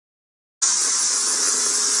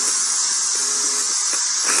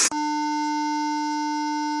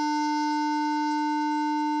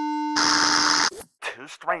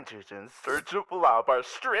strangers in search of love are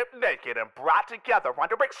stripped naked and brought together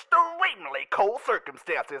under extremely cold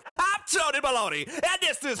circumstances. I'm Tony Maloney, and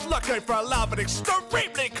this is looking for love in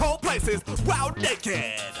extremely cold places while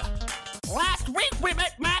naked. Last week we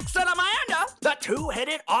met Max and Amanda. The two hit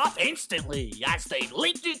it off instantly as they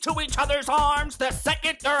leaped into each other's arms the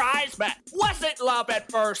second their eyes met. Was it love at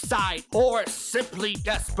first sight or simply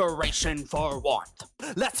desperation for warmth?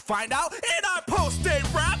 Let's find out in our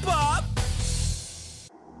post-date wrap-up.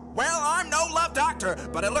 Well, I'm no love doctor,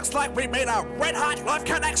 but it looks like we made a red-hot love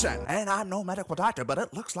connection. And I'm no medical doctor, but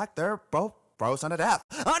it looks like they're both frozen to death.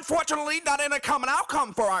 Unfortunately, not in a common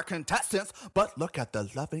outcome for our contestants, but look at the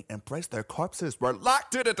loving embrace. Their corpses were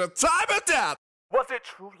locked in at the time of death. Was it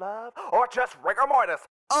true love or just rigor mortis?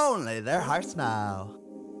 Only their hearts know.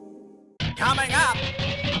 Coming up,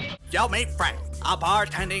 you'll meet Frank, a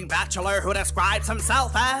bartending bachelor who describes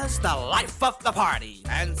himself as the life of the party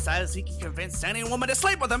and says he can convince any woman to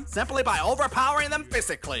sleep with him simply by overpowering them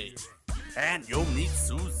physically. And you'll meet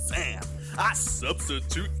Suzanne, a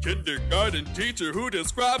substitute kindergarten teacher who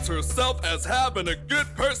describes herself as having a good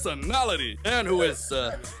personality and who is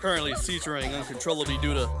currently seizing uncontrollably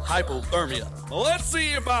due to hypothermia. Let's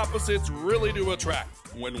see if opposites really do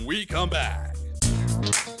attract when we come back.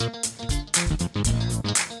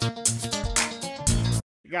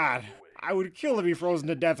 God, I would kill to be frozen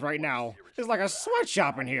to death right now. It's like a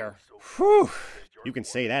sweatshop in here. Whew. You can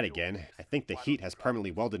say that again. I think the heat has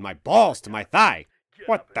permanently welded my balls to my thigh.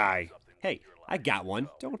 What thigh? Hey, I got one.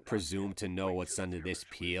 Don't presume to know what's under this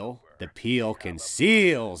peel. The peel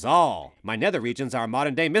conceals all. My nether regions are a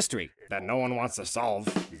modern-day mystery that no one wants to solve.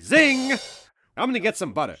 Zing! I'm gonna get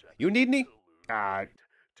some butter. You need any?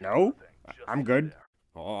 No. I'm good.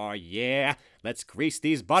 Oh, yeah. Let's grease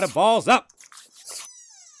these butterballs up.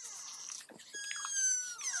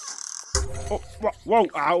 Oh, whoa,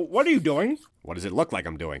 what are you doing? What does it look like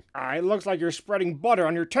I'm doing? It looks like you're spreading butter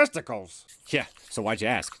on your testicles. Yeah, so why'd you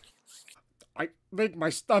ask? I think my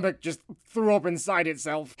stomach just threw up inside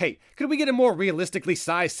itself. Hey, could we get a more realistically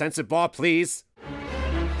sized Sensit ball, please?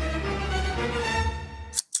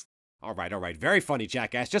 All right, very funny,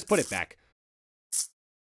 jackass. Just put it back.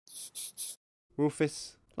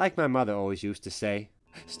 Roofus, like my mother always used to say,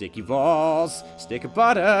 sticky balls, stick of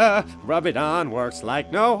butter, rub it on, works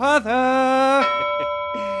like no other.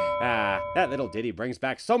 That little ditty brings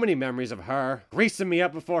back so many memories of her greasing me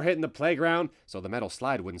up before hitting the playground so the metal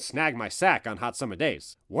slide wouldn't snag my sack on hot summer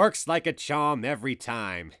days. Works like a charm every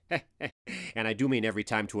time. And I do mean every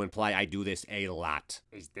time to imply I do this a lot.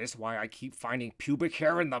 Is this why I keep finding pubic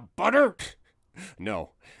hair in the butter?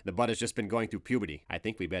 No, the butter's just been going through puberty. I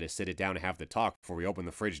think we better sit it down and have the talk before we open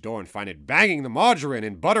the fridge door and find it banging the margarine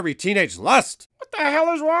in buttery teenage lust. What the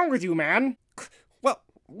hell is wrong with you, man? Well,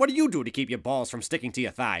 what do you do to keep your balls from sticking to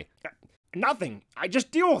your thigh? Nothing. I just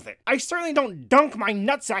deal with it. I certainly don't dunk my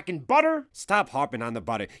nutsack in butter. Stop harping on the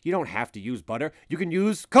butter. You don't have to use butter. You can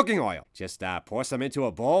use cooking oil. Just pour some into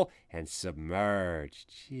a bowl and submerge.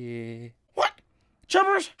 What?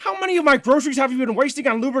 Chubbers, how many of my groceries have you been wasting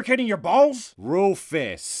on lubricating your balls?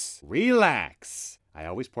 Roofus, relax. I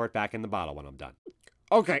always pour it back in the bottle when I'm done.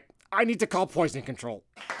 Okay, I need to call poison control.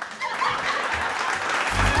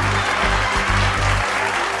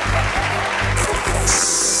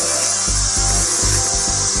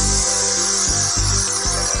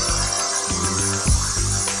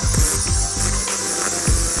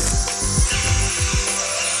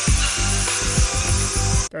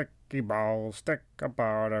 Sticky balls, stick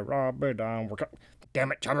about a rub it on.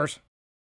 Damn it, Chubbers.